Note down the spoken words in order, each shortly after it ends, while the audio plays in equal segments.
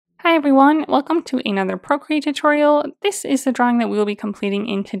Hi everyone, welcome to another Procreate tutorial. This is the drawing that we will be completing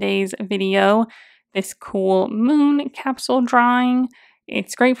in today's video, this cool moon capsule drawing.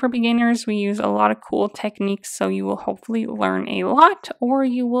 It's great for beginners. We use a lot of cool techniques, so you will hopefully learn a lot, or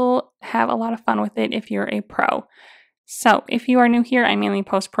you will have a lot of fun with it if you're a pro. So if you are new here, I mainly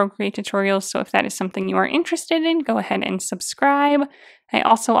post Procreate tutorials, so if that is something you are interested in, go ahead and subscribe. I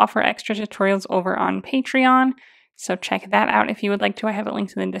also offer extra tutorials over on Patreon, so check that out if you would like to. I have it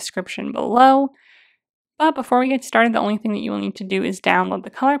linked in the description below. But before we get started, the only thing that you will need to do is download the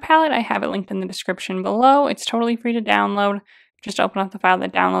color palette. I have it linked in the description below. It's totally free to download. Just open up the file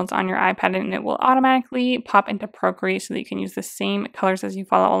that downloads on your iPad and it will automatically pop into Procreate so that you can use the same colors as you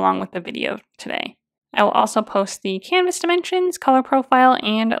follow along with the video today. I will also post the canvas dimensions, color profile,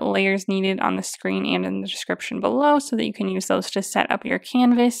 and layers needed on the screen and in the description below so that you can use those to set up your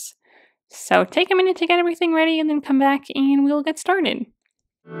canvas. So take a minute to get everything ready and then come back and we'll get started.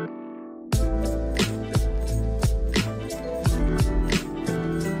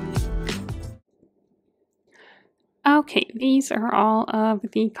 Okay, these are all of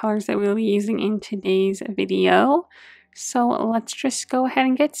the colors that we'll be using in today's video. So let's just go ahead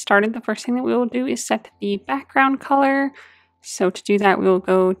and get started. The first thing that we will do is set the background color. So to do that, we will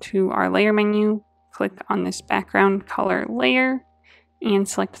go to our layer menu, click on this background color layer, and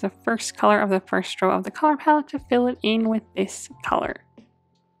select the first color of the first row of the color palette to fill it in with this color.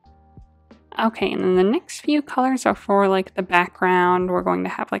 Okay, and then the next few colors are for like the background. We're going to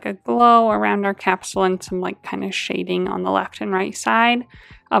have like a glow around our capsule and some like kind of shading on the left and right side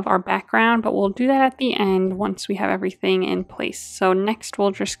of our background, but we'll do that at the end once we have everything in place. So next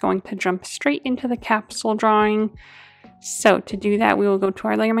we're just going to jump straight into the capsule drawing. So to do that, we will go to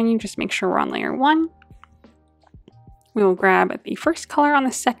our layer menu, just make sure we're on layer 1. We will grab the first color on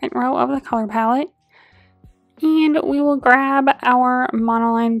the second row of the color palette, and we will grab our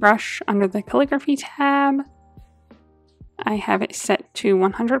monoline brush under the calligraphy tab. I have it set to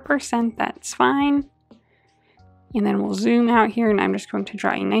 100%, that's fine. And then we'll zoom out here, and I'm just going to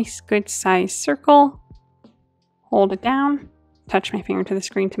draw a nice good size circle. Hold it down, touch my finger to the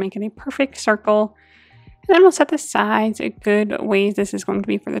screen to make it a perfect circle. And then we'll set the sides a good ways. This is going to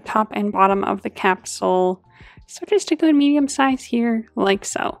be for the top and bottom of the capsule. So just a good medium size here, like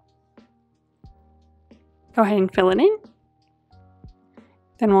so. Go ahead and fill it in.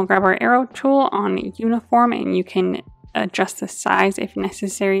 Then we'll grab our arrow tool on uniform, and you can adjust the size if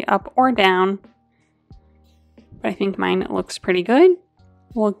necessary, up or down. But I think mine looks pretty good.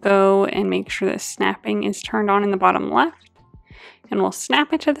 We'll go and make sure that snapping is turned on in the bottom left. And we'll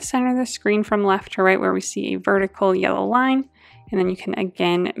snap it to the center of the screen from left to right where we see a vertical yellow line. And then you can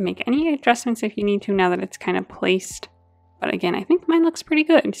again make any adjustments if you need to now that it's kind of placed. But again, I think mine looks pretty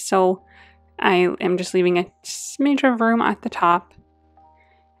good. So I am just leaving a smidge of room at the top.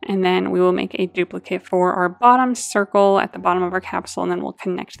 And then we will make a duplicate for our bottom circle at the bottom of our capsule, and then we'll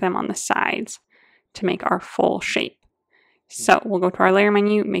connect them on the sides to make our full shape. So we'll go to our layer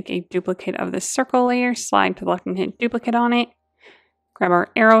menu, make a duplicate of this circle layer, slide to the left and hit duplicate on it. Grab our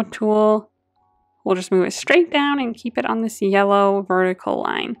arrow tool. We'll just move it straight down and keep it on this yellow vertical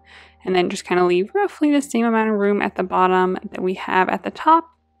line. And then just kind of leave roughly the same amount of room at the bottom that we have at the top,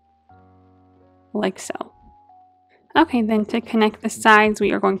 like so. Okay, then to connect the sides,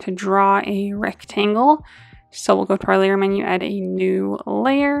 we are going to draw a rectangle. So we'll go to our layer menu, add a new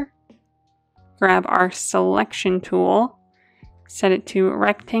layer, grab our selection tool, set it to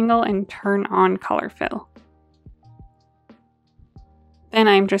rectangle, and turn on color fill. Then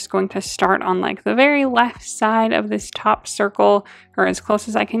I'm just going to start on like the very left side of this top circle, or as close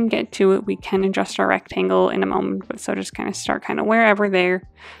as I can get to it. We can adjust our rectangle in a moment, but so just kind of start wherever there.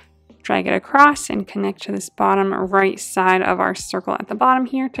 Drag it across and connect to this bottom right side of our circle at the bottom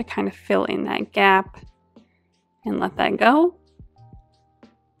here to kind of fill in that gap and let that go.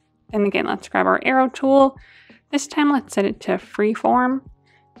 And again, let's grab our arrow tool. This time let's set it to freeform.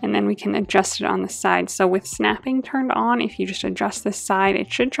 And then we can adjust it on the side. So with snapping turned on, if you just adjust this side,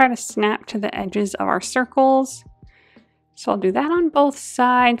 it should try to snap to the edges of our circles. So I'll do that on both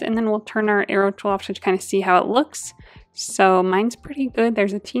sides, and then we'll turn our arrow tool off to kind of see how it looks. So mine's pretty good.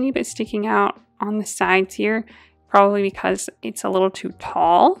 There's a teeny bit sticking out on the sides here, probably because it's a little too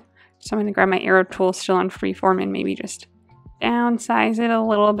tall. So I'm going to grab my arrow tool still on freeform and maybe just downsize it a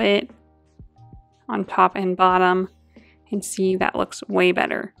little bit on top and bottom. And see, that looks way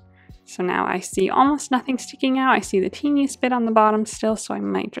better. So now I see almost nothing sticking out. I see the teeniest bit on the bottom still, so I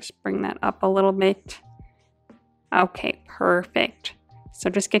might just bring that up a little bit. Okay, perfect. So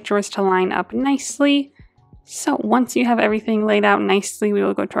just get yours to line up nicely. So once you have everything laid out nicely, we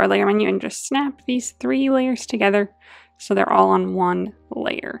will go to our layer menu and just snap these 3 layers together so they're all on one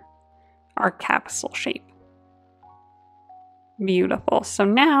layer. our capsule shape. Beautiful. So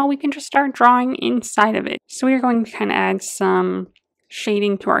now we can just start drawing inside of it. So we are going to kind of add some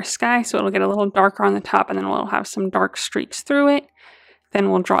shading to our sky so it'll get a little darker on the top, and then we'll have some dark streaks through it. Then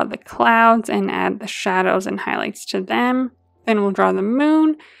we'll draw the clouds and add the shadows and highlights to them. Then we'll draw the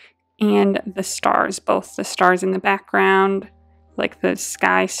moon and the stars, both the stars in the background, like the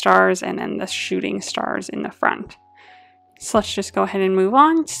sky stars, and then the shooting stars in the front. So let's just go ahead and move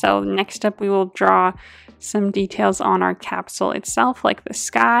on. So next up we will draw some details on our capsule itself, like the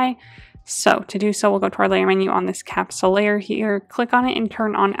sky. So to do so, we'll go to our layer menu on this capsule layer here, click on it and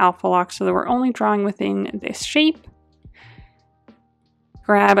turn on alpha lock so that we're only drawing within this shape.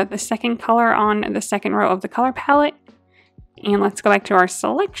 Grab the second color on the second row of the color palette, and let's go back to our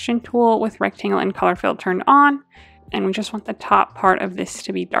selection tool with rectangle and color fill turned on, and we just want the top part of this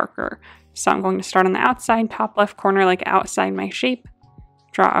to be darker. So I'm going to start on the outside top left corner, like outside my shape,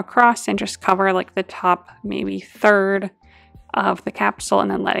 draw across and just cover like the top maybe third of the capsule, and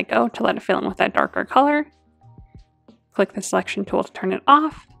then let it go to let it fill in with that darker color. Click the selection tool to turn it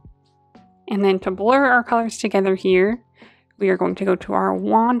off, and then to blur our colors together here, we are going to go to our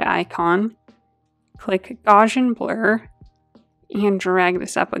wand icon, click Gaussian blur, and drag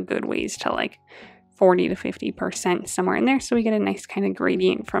this up a good ways to like 40 to 50%, somewhere in there, so we get a nice kind of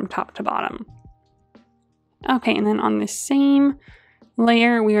gradient from top to bottom. Okay, and then on the same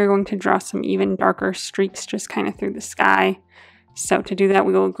layer, we are going to draw some even darker streaks just kind of through the sky. So to do that,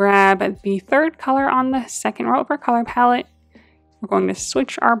 we will grab the third color on the second row of our color palette. We're going to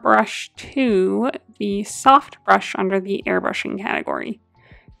switch our brush to the soft brush under the airbrushing category.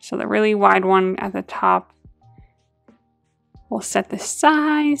 So the really wide one at the top. We'll set the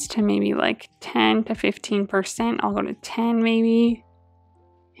size to maybe like 10 to 15%. I'll go to 10 maybe.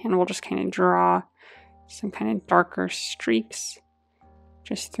 And we'll just kind of draw some kind of darker streaks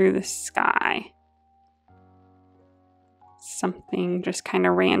just through the sky. Something just kind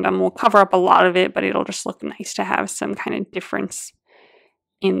of random. We'll cover up a lot of it, but it'll just look nice to have some kind of difference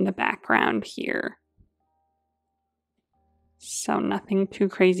in the background here. So nothing too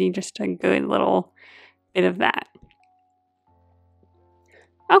crazy, just a good little bit of that.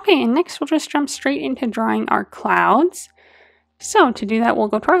 Okay, and next we'll just jump straight into drawing our clouds. So to do that, we'll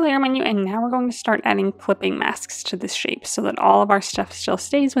go to our layer menu, and now we're going to start adding clipping masks to this shape so that all of our stuff still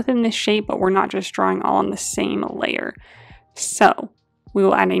stays within this shape, but we're not just drawing all on the same layer. So we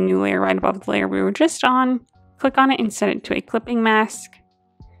will add a new layer right above the layer we were just on, click on it and set it to a clipping mask.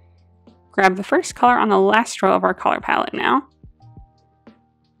 Grab the first color on the last row of our color palette now.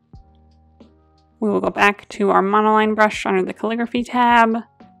 We will go back to our monoline brush under the calligraphy tab.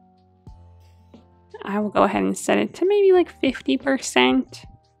 I will go ahead and set it to maybe like 50%.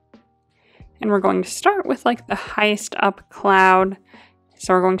 And we're going to start with like the highest up cloud.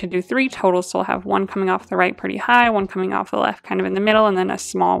 So we're going to do 3 total. So we'll have one coming off the right pretty high, one coming off the left kind of in the middle, and then a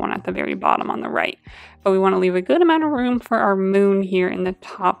small one at the very bottom on the right. But we want to leave a good amount of room for our moon here in the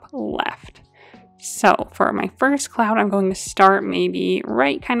top left. So for my first cloud, I'm going to start maybe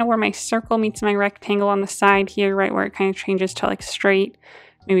right kind of where my circle meets my rectangle on the side here, right where it kind of changes to like straight,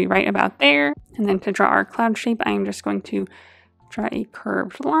 maybe right about there. And then to draw our cloud shape, I am just going to draw a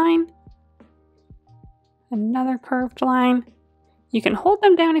curved line, another curved line. You can hold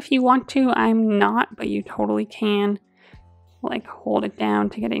them down if you want to. I'm not, but you totally can. Like hold it down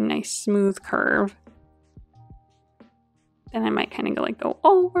to get a nice smooth curve. Then I might kind of go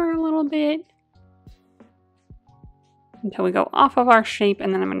over a little bit until we go off of our shape,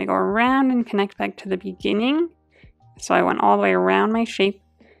 and then I'm going to go around and connect back to the beginning. So I went all the way around my shape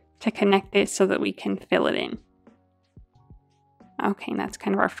to connect it so that we can fill it in. Okay, and that's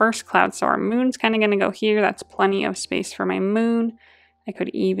kind of our first cloud. So our moon's kind of going to go here. That's plenty of space for my moon. I could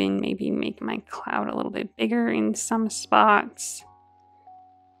even maybe make my cloud a little bit bigger in some spots.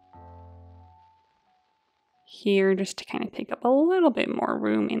 Here, just to kind of take up a little bit more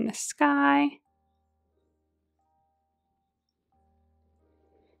room in the sky.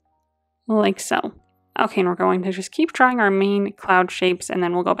 Like so. Okay, and we're going to just keep drawing our main cloud shapes, and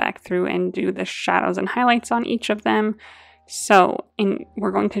then we'll go back through and do the shadows and highlights on each of them. So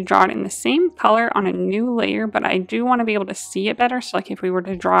we're going to draw it in the same color on a new layer, but I do want to be able to see it better. So like if we were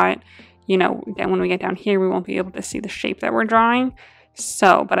to draw it, you know, then when we get down here, we won't be able to see the shape that we're drawing.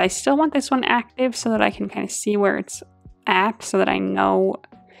 So, but I still want this one active so that I can kind of see where it's at, so that I know,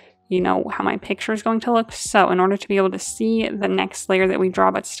 you know, how my picture is going to look. So in order to be able to see the next layer that we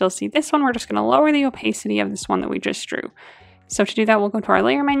draw, but still see this one, we're just going to lower the opacity of this one that we just drew. So to do that, we'll go to our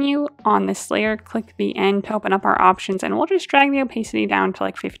layer menu. On this layer, click the N to open up our options, and we'll just drag the opacity down to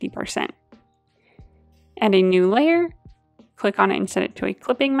like 50%. Add a new layer, click on it and set it to a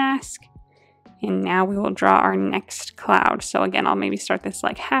clipping mask. And now we will draw our next cloud. So again, I'll maybe start this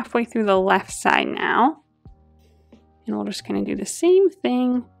like halfway through the left side now. And we'll just kind of do the same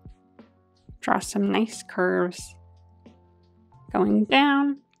thing. Draw some nice curves going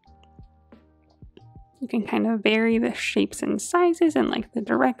down. You can kind of vary the shapes and sizes and like the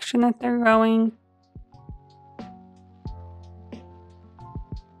direction that they're going.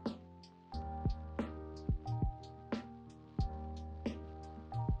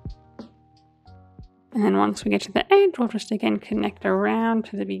 And then once we get to the edge, we'll just again connect around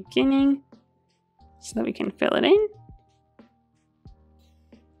to the beginning so that we can fill it in.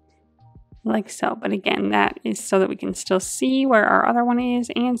 Like so. But again, that is so that we can still see where our other one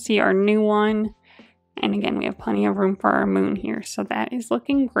is and see our new one. And again, we have plenty of room for our moon here. So that is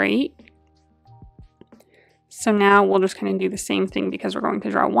looking great. So now we'll just kind of do the same thing because we're going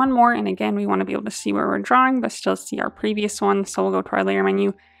to draw one more. And again, we want to be able to see where we're drawing, but still see our previous one. So we'll go to our layer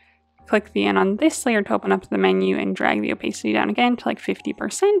menu, click the N on this layer to open up the menu and drag the opacity down again to like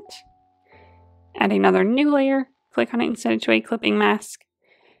 50%. Add another new layer, click on it and set it to a clipping mask.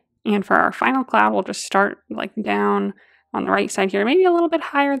 And for our final cloud, we'll just start like down on the right side here, maybe a little bit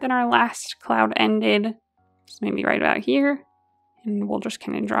higher than our last cloud ended. So maybe right about here. And we'll just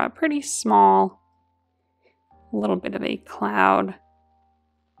kind of draw a pretty small, little bit of a cloud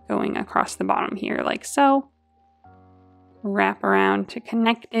going across the bottom here like so. Wrap around to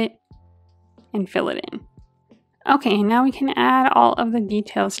connect it and fill it in. Okay, and now we can add all of the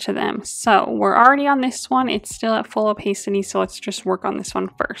details to them. So we're already on this one. It's still at full opacity, so let's just work on this one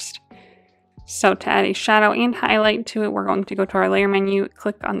first. So to add a shadow and highlight to it, we're going to go to our layer menu,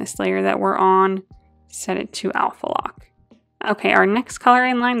 click on this layer that we're on, set it to alpha lock. Okay, our next color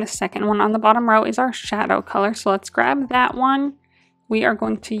in line, the second one on the bottom row, is our shadow color. So let's grab that one. We are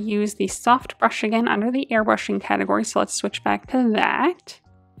going to use the soft brush again under the airbrushing category. So let's switch back to that.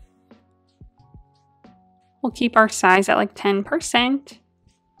 We'll keep our size at like 10%.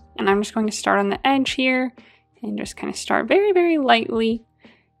 And I'm just going to start on the edge here and just kind of start very, very lightly.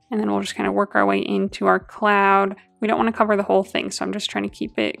 And then we'll just kind of work our way into our cloud. We don't want to cover the whole thing, so I'm just trying to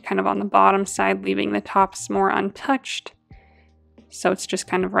keep it kind of on the bottom side, leaving the tops more untouched. So it's just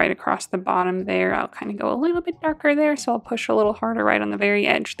kind of right across the bottom there. I'll kind of go a little bit darker there, so I'll push a little harder right on the very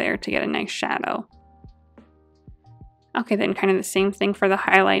edge there to get a nice shadow. Okay, then kind of the same thing for the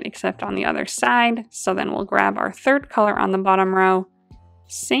highlight, except on the other side. So then we'll grab our third color on the bottom row.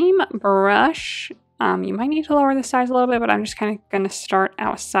 Same brush. You might need to lower the size a little bit, but I'm just kind of going to start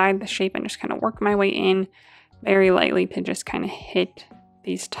outside the shape and just kind of work my way in very lightly to just kind of hit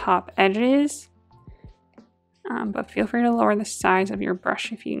these top edges. But feel free to lower the size of your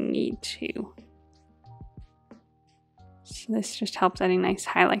brush if you need to. So this just helps add a nice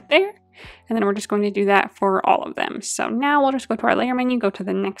highlight there. And then we're just going to do that for all of them. So now we'll just go to our layer menu, go to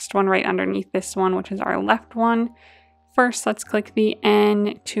the next one right underneath this one, which is our left one. First, let's click the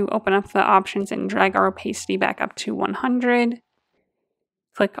N to open up the options and drag our opacity back up to 100.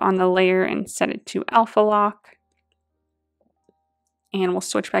 Click on the layer and set it to alpha lock. And we'll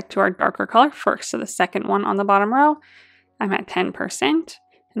switch back to our darker color first. So the second one on the bottom row, I'm at 10%.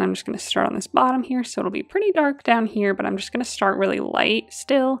 And I'm just going to start on this bottom here. So it'll be pretty dark down here, but I'm just going to start really light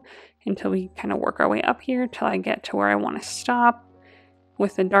still until we kind of work our way up here till I get to where I want to stop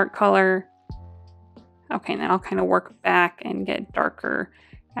with the dark color. Okay, and then I'll kind of work back and get darker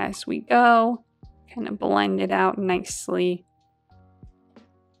as we go, kind of blend it out nicely,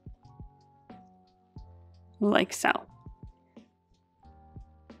 like so.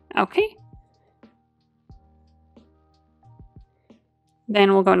 Okay.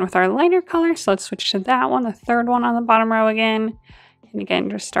 Then we'll go in with our lighter color, so let's switch to that one, the third one on the bottom row again. And again,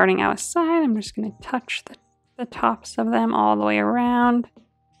 just starting outside, I'm just going to touch the tops of them all the way around.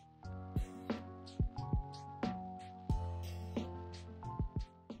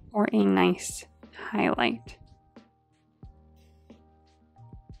 For a nice highlight.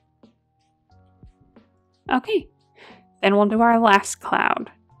 Okay, then we'll do our last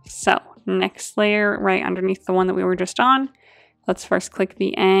cloud. So next layer right underneath the one that we were just on, let's first click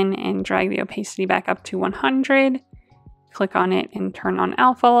the N and drag the opacity back up to 100. Click on it and turn on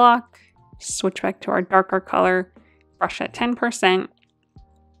alpha lock. Switch back to our darker color, brush at 10%.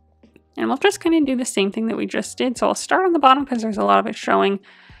 And we'll just kind of do the same thing that we just did. So I'll start on the bottom because there's a lot of it showing.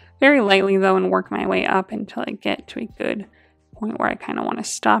 Very lightly though, and work my way up until I get to a good point where I kind of want to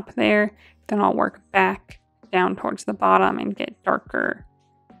stop there. Then I'll work back down towards the bottom and get darker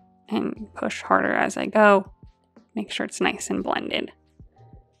and push harder as I go. Make sure it's nice and blended.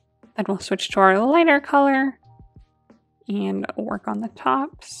 Then we'll switch to our lighter color and work on the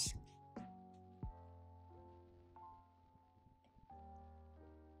tops.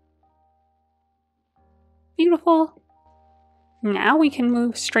 Beautiful. Now we can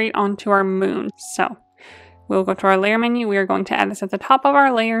move straight onto our moon. So we'll go to our layer menu. We are going to add this at the top of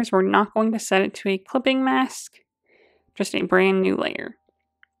our layers. We're not going to set it to a clipping mask, just a brand new layer.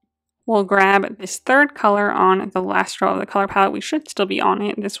 We'll grab this third color on the last row of the color palette. We should still be on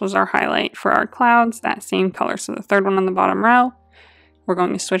it. This was our highlight for our clouds, that same color. So the third one on the bottom row. We're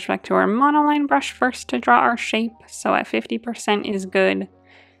going to switch back to our monoline brush first to draw our shape. So at 50% is good.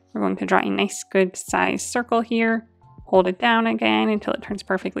 We're going to draw a nice good size circle here. Hold it down again until it turns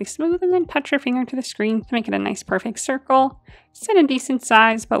perfectly smooth, and then touch your finger to the screen to make it a nice perfect circle. Set a decent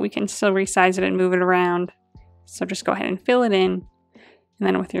size, but we can still resize it and move it around. So just go ahead and fill it in. And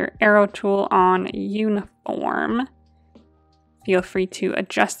then with your arrow tool on uniform, feel free to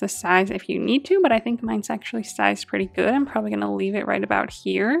adjust the size if you need to, but I think mine's actually sized pretty good. I'm probably going to leave it right about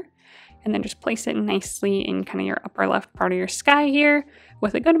here. And then just place it nicely in kind of your upper left part of your sky here,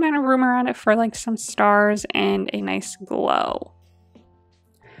 with a good amount of room around it for like some stars and a nice glow.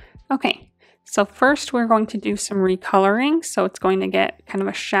 Okay, so first we're going to do some recoloring. So it's going to get kind of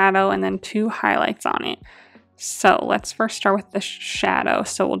a shadow and then 2 highlights on it. So let's first start with the shadow.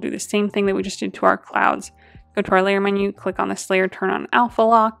 So we'll do the same thing that we just did to our clouds. Go to our layer menu, click on this layer, turn on alpha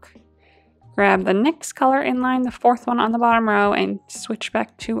lock. Grab the next color in line, the 4th one on the bottom row, and switch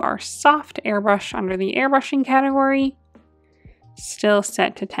back to our soft airbrush under the airbrushing category. Still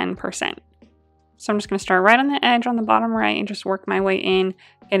set to 10%. So I'm just going to start right on the edge on the bottom right and just work my way in,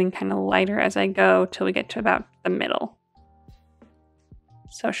 getting kind of lighter as I go till we get to about the middle.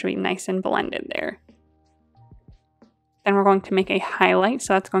 So it should be nice and blended there. Then we're going to make a highlight,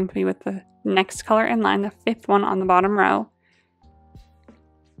 so that's going to be with the next color in line, the 5th one on the bottom row.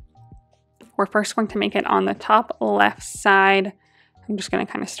 We're first going to make it on the top left side. I'm just going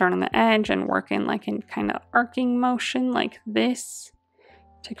to kind of start on the edge and work in like in kind of arcing motion like this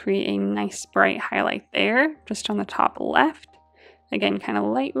to create a nice bright highlight there, just on the top left. Again, kind of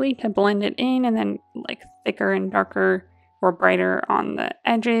lightly to blend it in, and then like thicker and darker or brighter on the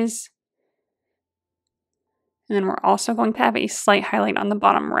edges. And then we're also going to have a slight highlight on the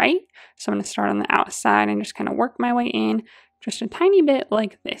bottom right. So I'm going to start on the outside and just kind of work my way in just a tiny bit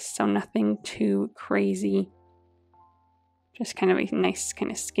like this. So nothing too crazy. Just kind of a nice kind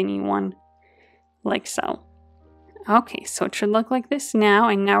of skinny one like so. Okay, so it should look like this now.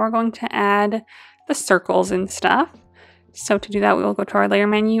 And now we're going to add the circles and stuff. So to do that, we will go to our layer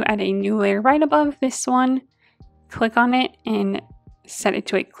menu, add a new layer right above this one. Click on it and set it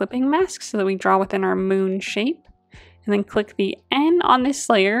to a clipping mask so that we draw within our moon shape. And then click the N on this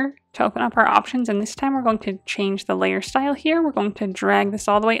layer to open up our options. And this time we're going to change the layer style here. We're going to drag this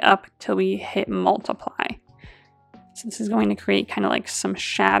all the way up till we hit multiply. So this is going to create kind of like some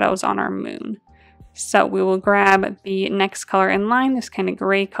shadows on our moon. So we will grab the next color in line, this kind of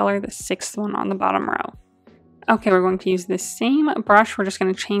gray color, the 6th one on the bottom row. Okay, we're going to use the same brush. We're just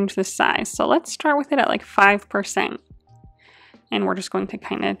going to change the size. So let's start with it at like 5%. And we're just going to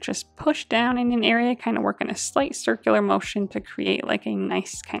kind of just push down in an area, kind of work in a slight circular motion to create like a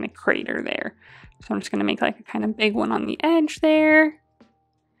nice kind of crater there. So I'm just going to make like a kind of big one on the edge there.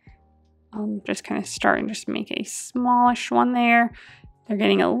 Just kind of start and just make a smallish one there. They're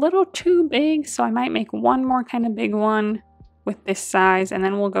getting a little too big, so I might make one more kind of big one with this size, and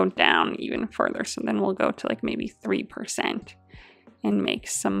then we'll go down even further. So then we'll go to like maybe 3% and make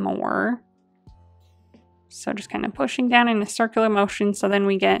some more. So just kind of pushing down in a circular motion. So then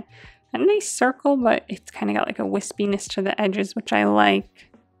we get a nice circle, but it's kind of got like a wispiness to the edges, which I like.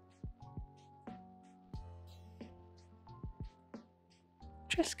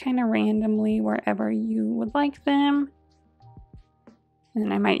 Just kind of randomly wherever you would like them.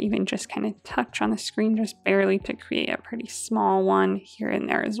 And I might even just kind of touch on the screen just barely to create a pretty small one here and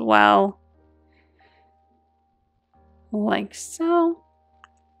there as well. Like so.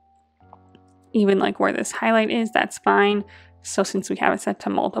 Even like where this highlight is, that's fine. So since we have it set to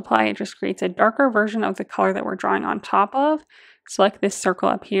multiply, it just creates a darker version of the color that we're drawing on top of. So like this circle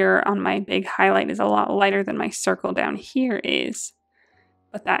up here on my big highlight is a lot lighter than my circle down here is.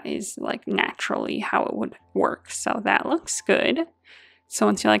 But that is like naturally how it would work. So that looks good. So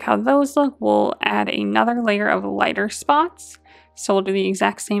once you like how those look, we'll add another layer of lighter spots. So we'll do the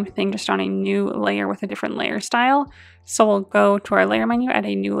exact same thing, just on a new layer with a different layer style. So we'll go to our layer menu, add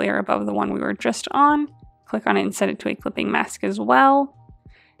a new layer above the one we were just on, click on it and set it to a clipping mask as well.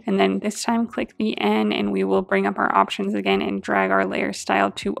 And then this time click the N and we will bring up our options again and drag our layer style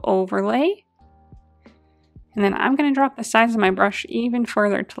to overlay. And then I'm going to drop the size of my brush even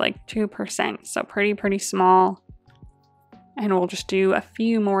further to like 2%. So pretty small. And we'll just do a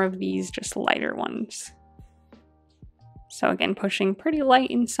few more of these just lighter ones. So again, pushing pretty light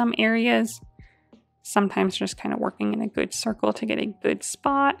in some areas. Sometimes just kind of working in a good circle to get a good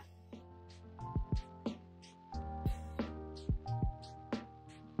spot.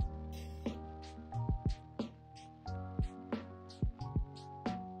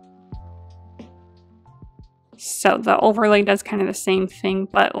 So the overlay does kind of the same thing,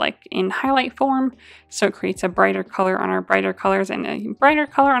 but like in highlight form. So it creates a brighter color on our brighter colors and a brighter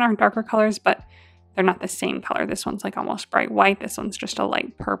color on our darker colors, but they're not the same color. This one's like almost bright white. This one's just a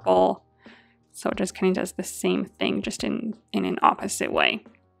light purple. So it just kind of does the same thing, just in an opposite way.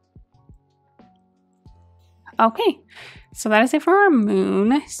 Okay, so that is it for our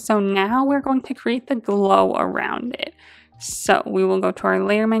moon. So now we're going to create the glow around it. So we will go to our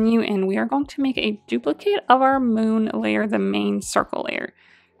layer menu and we are going to make a duplicate of our moon layer, the main circle layer.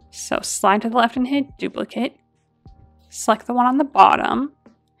 So slide to the left and hit duplicate. Select the one on the bottom.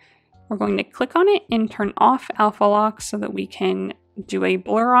 We're going to click on it and turn off alpha lock so that we can do a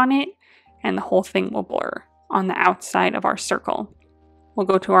blur on it and the whole thing will blur on the outside of our circle. We'll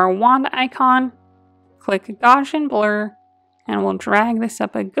go to our wand icon, click Gaussian blur, and we'll drag this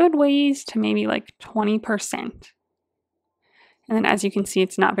up a good ways to maybe like 20%. And then as you can see,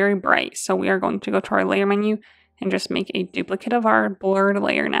 it's not very bright. So we are going to go to our layer menu and just make a duplicate of our blurred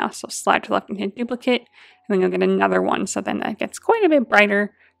layer now. So slide to the left and hit duplicate, and then you'll get another one. So then that gets quite a bit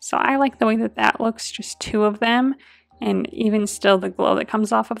brighter. So I like the way that that looks, just 2 of them. And even still the glow that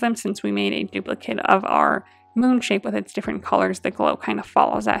comes off of them, since we made a duplicate of our moon shape with its different colors, the glow kind of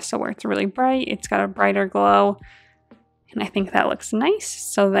follows that. So where it's really bright, it's got a brighter glow. And I think that looks nice.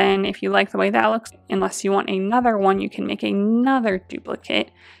 So then if you like the way that looks, unless you want another one, you can make another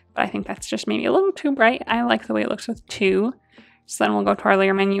duplicate. But I think that's just maybe a little too bright. I like the way it looks with 2. So then we'll go to our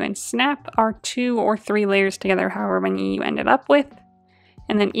layer menu and snap our 2 or 3 layers together, however many you ended up with.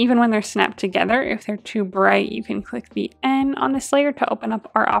 And then even when they're snapped together, if they're too bright, you can click the N on this layer to open up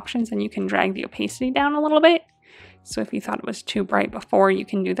our options and you can drag the opacity down a little bit. So if you thought it was too bright before, you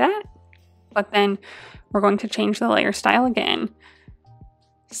can do that. But then we're going to change the layer style again.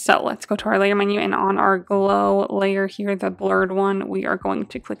 So let's go to our layer menu and on our glow layer here, the blurred one, we are going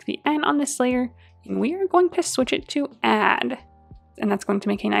to click the N on this layer and we are going to switch it to add. And that's going to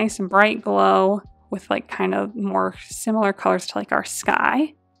make a nice bright glow with like kind of more similar colors to like our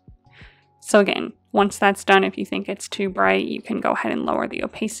sky. So again, once that's done, if you think it's too bright, you can go ahead and lower the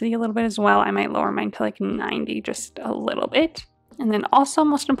opacity a little bit as well. I might lower mine to like 90, just a little bit. And then also,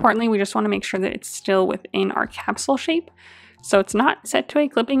 most importantly, we just want to make sure that it's still within our capsule shape. So it's not set to a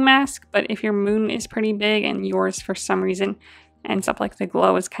clipping mask, but if your moon is pretty big and yours for some reason ends up like the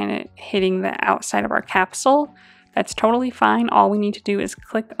glow is kind of hitting the outside of our capsule, that's totally fine. All we need to do is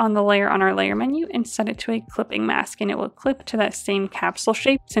click on the layer on our layer menu and set it to a clipping mask, and it will clip to that same capsule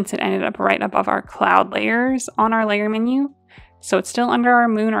shape since it ended up right above our cloud layers on our layer menu. So it's still under our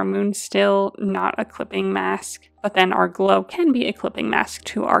moon. Our moon's still not a clipping mask, but then our glow can be a clipping mask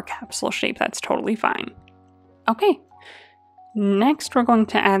to our capsule shape. That's totally fine. Okay, next we're going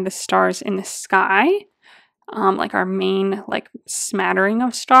to add the stars in the sky. Like our main like smattering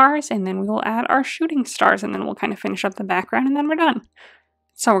of stars, and then we will add our shooting stars, and then we'll kind of finish up the background and then we're done.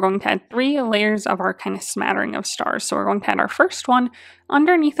 So we're going to add 3 layers of our kind of smattering of stars. So we're going to add our first one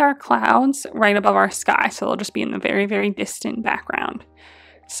underneath our clouds right above our sky. So it'll just be in the very, very distant background.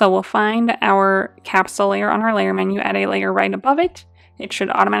 So we'll find our capsule layer on our layer menu, add a layer right above it. It should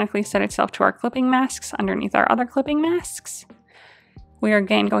automatically set itself to our clipping masks underneath our other clipping masks. We are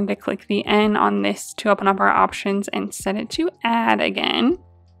again going to click the N on this to open up our options and set it to add again.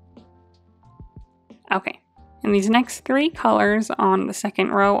 Okay, and these next 3 colors on the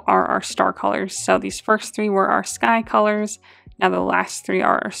second row are our star colors. So these first 3 were our sky colors. Now the last 3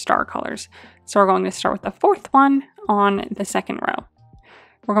 are our star colors. So we're going to start with the 4th one on the second row.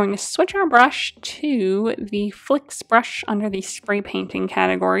 We're going to switch our brush to the Flicks brush under the spray painting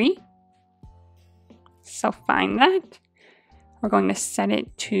category. So find that. We're going to set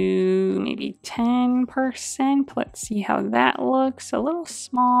it to maybe 10%. Let's see how that looks. A little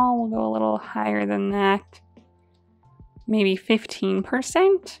small. We'll go a little higher than that. Maybe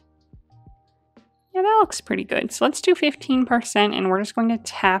 15%. Yeah, that looks pretty good. So let's do 15%, and we're just going to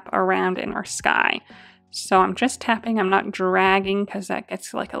tap around in our sky. So I'm just tapping. I'm not dragging because that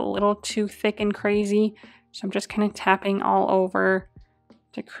gets like a little too thick and crazy. So I'm just kind of tapping all over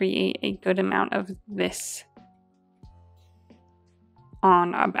to create a good amount of this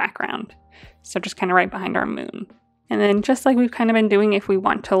on our background. So just kind of right behind our moon. And then just like we've kind of been doing, if we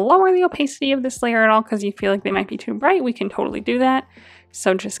want to lower the opacity of this layer at all because you feel like they might be too bright, we can totally do that.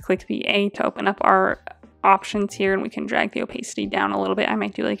 So just click the A to open up our options here, and we can drag the opacity down a little bit. I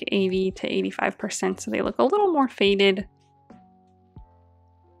might do like 80 to 85% so they look a little more faded.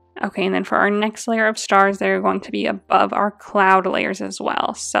 Okay, and then for our next layer of stars, they're going to be above our cloud layers as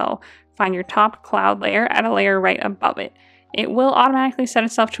well. So find your top cloud layer, add a layer right above it. It will automatically set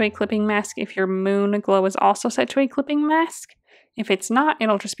itself to a clipping mask if your moon glow is also set to a clipping mask. If it's not,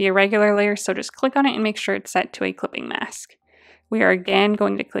 it'll just be a regular layer, so just click on it and make sure it's set to a clipping mask. We are again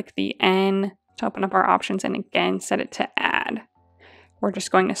going to click the N to open up our options and again set it to add. We're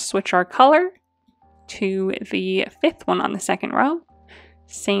just going to switch our color to the 5th one on the 2nd row.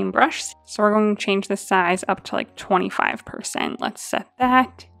 Same brush, so we're going to change the size up to like 25%. Let's set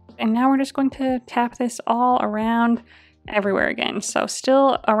that. And now we're just going to tap this all around everywhere again. So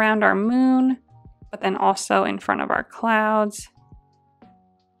still around our moon, but then also in front of our clouds.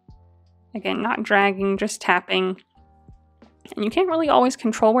 Again, not dragging, just tapping. And you can't really always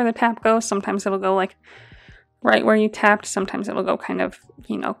control where the tap goes. Sometimes it'll go like right where you tapped. Sometimes it'll go kind of,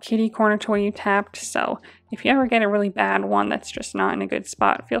 kitty corner to where you tapped. So if you ever get a really bad one that's just not in a good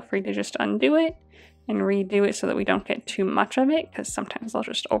spot, feel free to just undo it and redo it so that we don't get too much of it, because sometimes they'll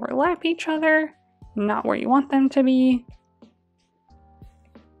just overlap each other, not where you want them to be.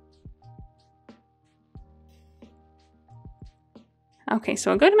 Okay,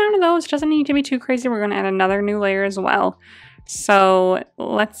 so a good amount of those, doesn't need to be too crazy. We're going to add another new layer as well. So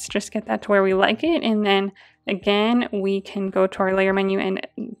let's just get that to where we like it. And then again, we can go to our layer menu and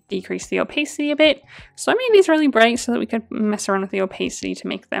decrease the opacity a bit. So I made these really bright so that we could mess around with the opacity to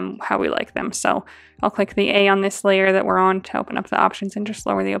make them how we like them. So I'll click the A on this layer that we're on to open up the options and just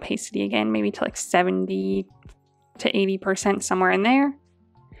lower the opacity again, maybe to like 70 to 80%, somewhere in there.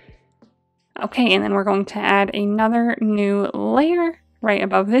 Okay, and then we're going to add another new layer right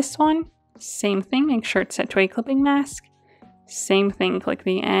above this one. Same thing, make sure it's set to a clipping mask. Same thing, click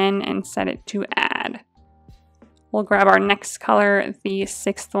the N and set it to add. We'll grab our next color, the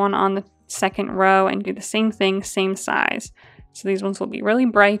 6th one on the 2nd row, and do the same thing, same size. So these ones will be really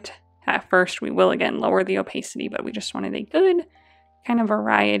bright. At first, we will again lower the opacity, but we just wanted a good kind of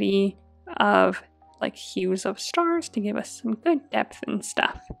variety of like hues of stars to give us some good depth and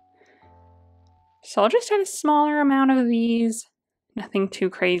stuff. So I'll just add a smaller amount of these, nothing too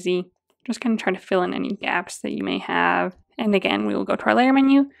crazy. Just kind of try to fill in any gaps that you may have. And again, we will go to our layer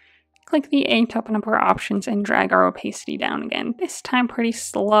menu, click the A to open up our options and drag our opacity down again. This time pretty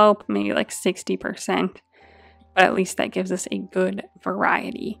slow, maybe like 60%, but at least that gives us a good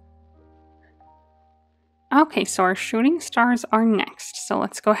variety. Okay, so our shooting stars are next. So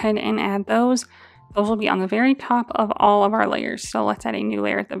let's go ahead and add those. Those will be on the very top of all of our layers. So let's add a new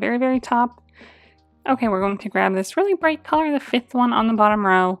layer at the very, very top. Okay, we're going to grab this really bright color, the 5th one on the bottom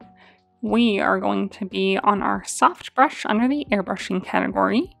row. We are going to be on our soft brush under the airbrushing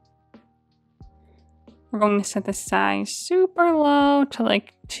category. We're going to set the size super low to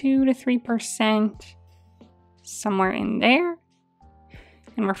like 2 to 3%, somewhere in there.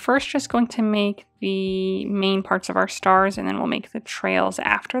 And we're first just going to make the main parts of our stars, and then we'll make the trails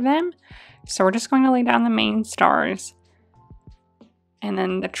after them. So we're just going to lay down the main stars. And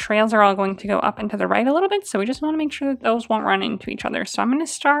then the trails are all going to go up and to the right a little bit, so we just want to make sure that those won't run into each other. So I'm going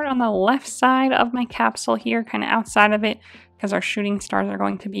to start on the left side of my capsule here, kind of outside of it, because our shooting stars are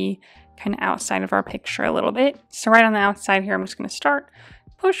going to be kind of outside of our picture a little bit. So right on the outside here, I'm just going to start,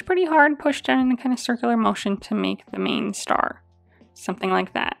 push pretty hard, push down in a kind of circular motion to make the main star. Something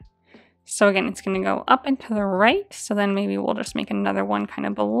like that. So again, it's going to go up and to the right, so then maybe we'll just make another one kind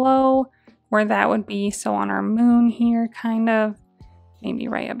of below where that would be. So on our moon here, kind of. Maybe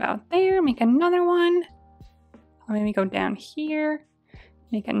right about there, make another one. I'll maybe go down here,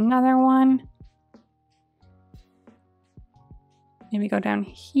 make another one. Maybe go down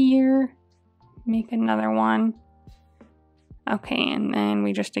here, make another one. Okay, and then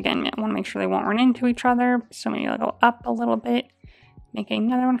we just, again, want to make sure they won't run into each other. So maybe I'll go up a little bit, make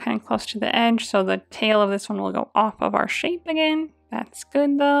another one kind of close to the edge. So the tail of this one will go off of our shape again. That's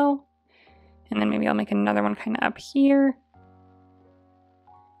good though. And then maybe I'll make another one kind of up here.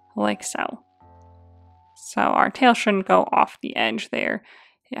 Like so. So our tail shouldn't go off the edge there.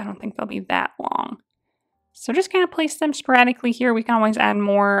 I don't think they'll be that long. So just kind of place them sporadically here. We can always add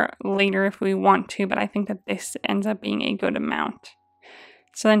more later if we want to, but I think that this ends up being a good amount.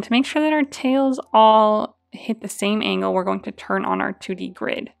 So then to make sure that our tails all hit the same angle, we're going to turn on our 2D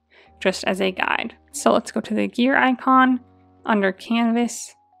grid, just as a guide. So let's go to the gear icon, under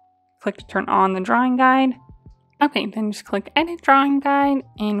Canvas, click to turn on the drawing guide. Okay, then just click Edit Drawing Guide,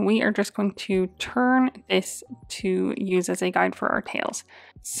 and we are just going to turn this to use as a guide for our tails.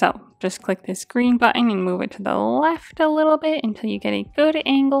 So just click this green button and move it to the left a little bit until you get a good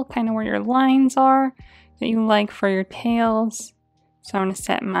angle, kind of where your lines are that you like for your tails. So I'm going to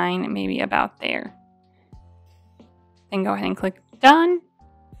set mine maybe about there. Then go ahead and click Done.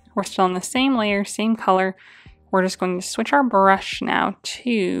 We're still in the same layer, same color. We're just going to switch our brush now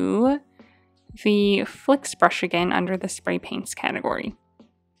to the Flicks brush again under the spray paints category.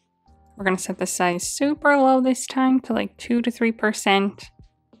 We're going to set the size super low this time to like 2 to 3%.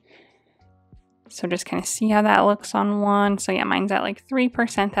 So just kind of see how that looks on one. So yeah, mine's at like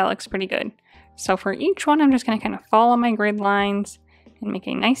 3%. That looks pretty good. So for each one, I'm just going to kind of follow my grid lines and make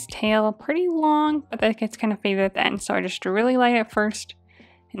a nice tail, pretty long, but that gets kind of faded at the end. So I just really light at first,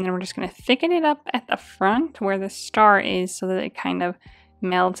 and then we're just going to thicken it up at the front where the star is so that it kind of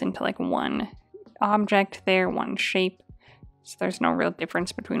melds into like one object there, one shape. So there's no real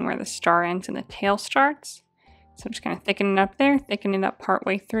difference between where the star ends and the tail starts. So just kind of thicken it up there, thicken it up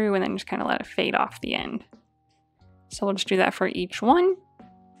partway through, and then just kind of let it fade off the end. So we'll just do that for each one.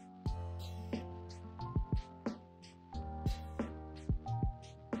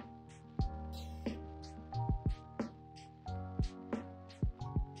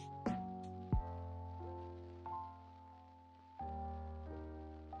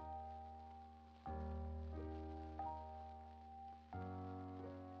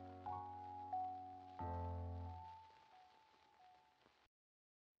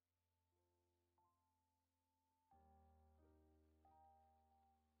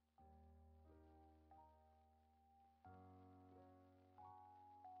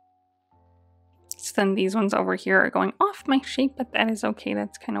 So then these ones over here are going off my shape, but that is okay.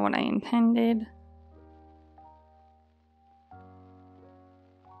 That's kind of what I intended.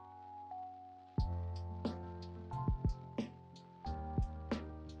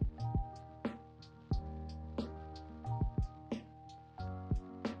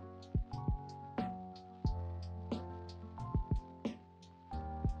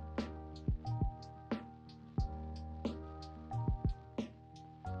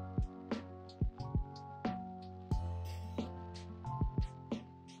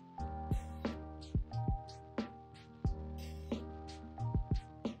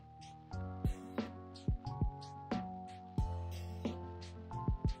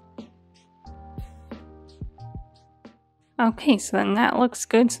 Okay, so then that looks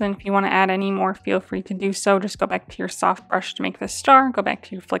good. So then if you want to add any more, feel free to do so. Just go back to your soft brush to make the star, go back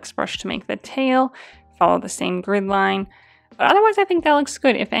to your Flicks brush to make the tail, follow the same grid line. But otherwise, I think that looks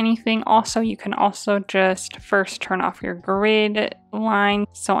good. If anything, also, you can also just first turn off your grid line.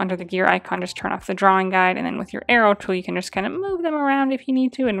 So under the gear icon, just turn off the drawing guide. And then with your arrow tool, you can just kind of move them around if you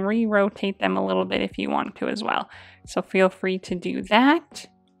need to and re-rotate them a little bit if you want to as well. So feel free to do that.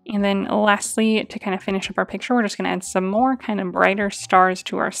 And then lastly, to kind of finish up our picture, we're just going to add some more kind of brighter stars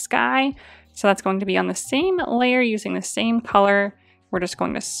to our sky. So that's going to be on the same layer using the same color. We're just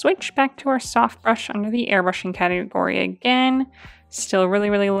going to switch back to our soft brush under the airbrushing category again. Still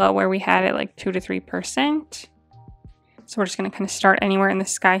really, really low where we had it, like 2 to 3%. So we're just going to kind of start anywhere in the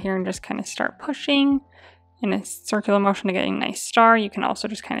sky here and just kind of start pushing in a circular motion to get a nice star. You can also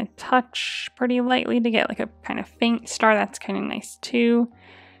just kind of touch pretty lightly to get like a kind of faint star. That's kind of nice too.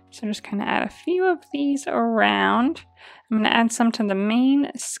 So just kind of add a few of these around. I'm going to add some to the main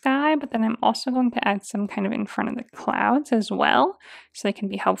sky, but then I'm also going to add some kind of in front of the clouds as well, so they can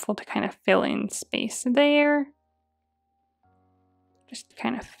be helpful to kind of fill in space there. Just to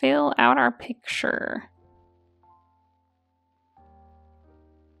kind of fill out our picture.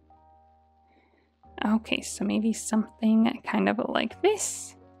 Okay, so maybe something kind of like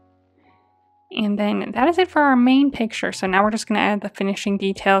this. And then that is it for our main picture. So now we're just going to add the finishing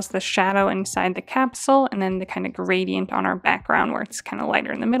details, the shadow inside the capsule, and then the kind of gradient on our background where it's kind of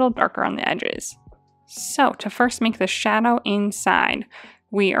lighter in the middle, darker on the edges. So to first make the shadow inside,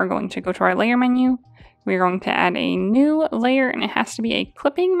 we are going to go to our layer menu. We're going to add a new layer, and it has to be a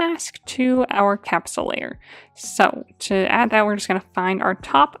clipping mask to our capsule layer. So to add that, we're just going to find our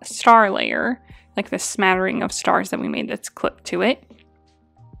top star layer, like the smattering of stars that we made that's clipped to it.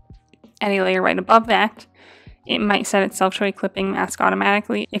 Add a layer right above that. It might set itself to a clipping mask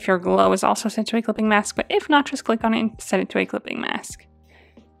automatically if your glow is also set to a clipping mask, but if not, just click on it and set it to a clipping mask.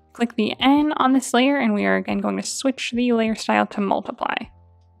 Click the N on this layer, and we are again going to switch the layer style to multiply.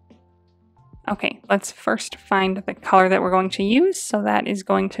 Okay, let's first find the color that we're going to use. So that is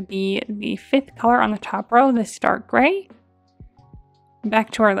going to be the 5th color on the top row, this dark gray. Back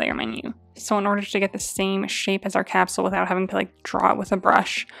to our layer menu. So in order to get the same shape as our capsule without having to like draw it with a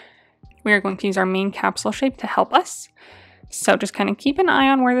brush, we are going to use our main capsule shape to help us. So just kind of keep an eye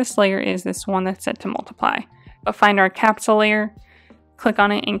on where this layer is, this one that's set to multiply. But find our capsule layer, click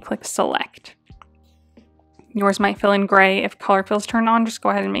on it, and click select. Yours might fill in gray. If color fill is turned on, just go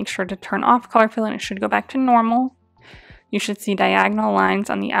ahead and make sure to turn off color fill and it should go back to normal. You should see diagonal lines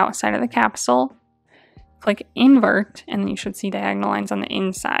on the outside of the capsule. click invert, and then you should see diagonal lines on the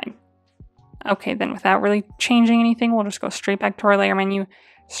inside. Okay, then without really changing anything, we'll just go straight back to our layer menu,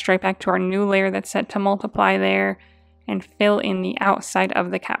 straight back to our new layer that's set to multiply there, and fill in the outside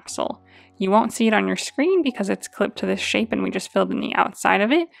of the capsule. You won't see it on your screen because it's clipped to this shape and we just filled in the outside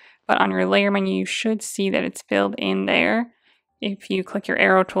of it, but on your layer menu you should see that it's filled in there. If you click your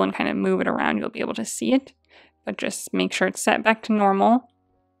arrow tool and kind of move it around, you'll be able to see it, but just make sure it's set back to normal.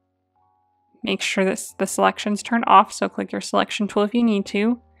 Make sure that the selection's turned off, so click your selection tool if you need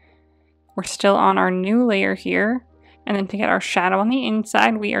to. We're still on our new layer here, and then to get our shadow on the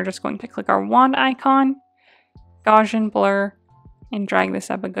inside, we are just going to click our wand icon, Gaussian blur, and drag this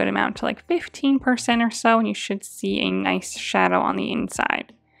up a good amount to like 15% or so, and you should see a nice shadow on the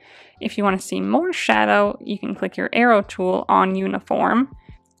inside. If you want to see more shadow, you can click your arrow tool on uniform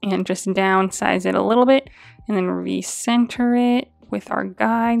and just downsize it a little bit, and then recenter it with our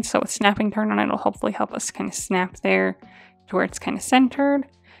guide. So with snapping turn on, it'll hopefully help us kind of snap there to where it's kind of centered.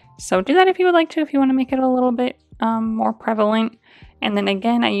 So do that if you would like to, if you want to make it a little bit more prevalent. And then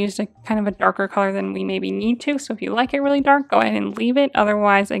again, I used a kind of a darker color than we maybe need to. So if you like it really dark, go ahead and leave it.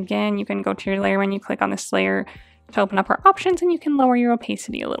 Otherwise, again, you can go to your layer menu, click on this layer to open up our options, and you can lower your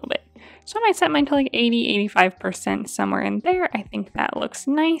opacity a little bit. So I might set mine to like 80–85%, somewhere in there. I think that looks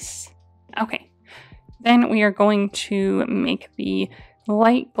nice. Okay, then we are going to make the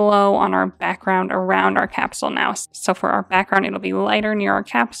light glow on our background around our capsule now. So for our background, it'll be lighter near our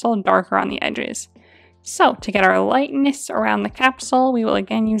capsule, darker on the edges. So to get our lightness around the capsule, we will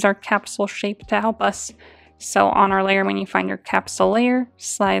again use our capsule shape to help us. So on our layer menu, find your capsule layer,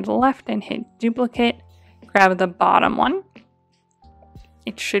 slide left and hit duplicate, grab the bottom one.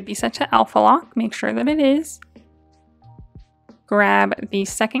 It should be set to alpha lock, make sure that it is. Grab the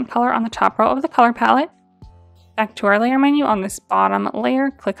second color on the top row of the color palette. Back to our layer menu on this bottom layer,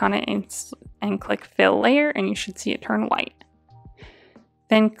 click on it and click fill layer, and you should see it turn white.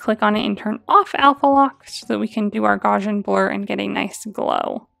 Then click on it and turn off alpha lock so that we can do our Gaussian blur and get a nice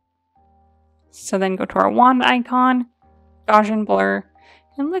glow. So then go to our wand icon, Gaussian blur,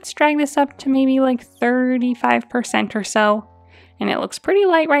 and let's drag this up to maybe like 35% or so. And it looks pretty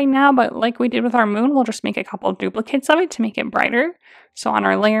light right now, but like we did with our moon, we'll just make a couple duplicates of it to make it brighter. So on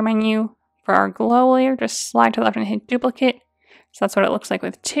our layer menu, for our glow layer, just slide to the left and hit duplicate. So that's what it looks like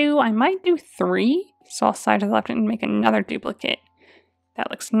with 2. I might do 3. So I'll slide to the left and make another duplicate. That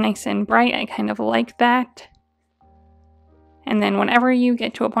looks nice and bright. I kind of like that. And then whenever you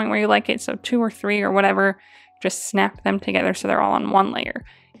get to a point where you like it, so 2 or 3 or whatever, just snap them together so they're all on one layer.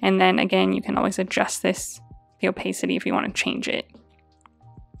 And then again, you can always adjust this, the opacity, if you want to change it.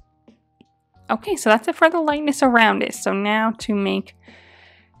 Okay, so that's it for the lightness around it. So now to make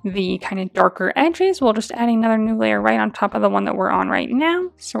the kind of darker edges, we'll just add another new layer right on top of the one that we're on right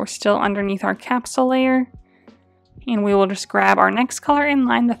now. So we're still underneath our capsule layer. And we will just grab our next color in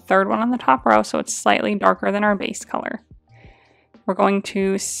line, the third one on the top row, so it's slightly darker than our base color. We're going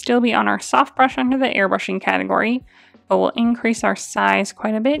to still be on our soft brush under the airbrushing category, but we'll increase our size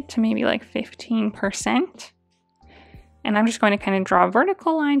quite a bit to maybe like 15%. And I'm just going to kind of draw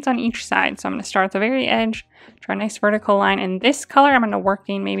vertical lines on each side. So I'm going to start at the very edge, draw a nice vertical line. And this color I'm going to work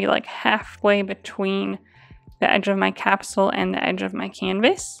in maybe like halfway between the edge of my capsule and the edge of my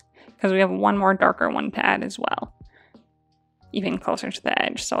canvas, because we have one more darker one to add as well, even closer to the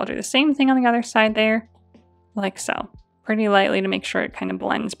edge. So I'll do the same thing on the other side there, like so. Pretty lightly to make sure it kind of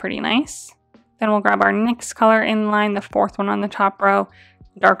blends pretty nice. Then we'll grab our next color in line, the fourth one on the top row,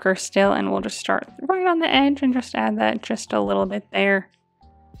 darker still, and we'll just start right on the edge and just add that just a little bit there.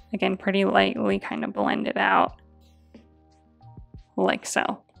 Again, pretty lightly kind of blend it out, like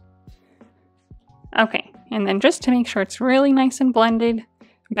so. Okay, and then just to make sure it's really nice and blended,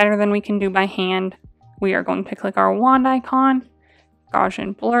 better than we can do by hand, we are going to click our wand icon,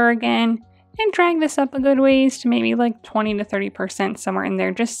 Gaussian blur again, and drag this up a good ways to maybe like 20 to 30%, somewhere in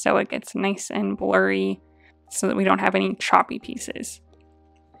there, just so it gets nice and blurry so that we don't have any choppy pieces.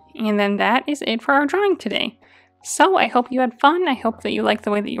 And then that is it for our drawing today. So I hope you had fun. I hope that you like the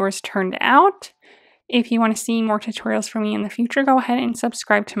way that yours turned out. If you want to see more tutorials from me in the future, go ahead and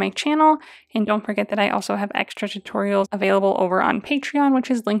subscribe to my channel. And don't forget that I also have extra tutorials available over on Patreon, which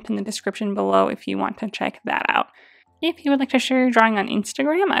is linked in the description below if you want to check that out. If you would like to share your drawing on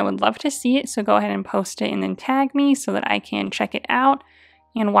Instagram, I would love to see it. So go ahead and post it and then tag me so that I can check it out.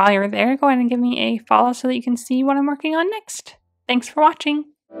 And while you're there, go ahead and give me a follow so that you can see what I'm working on next. Thanks for watching.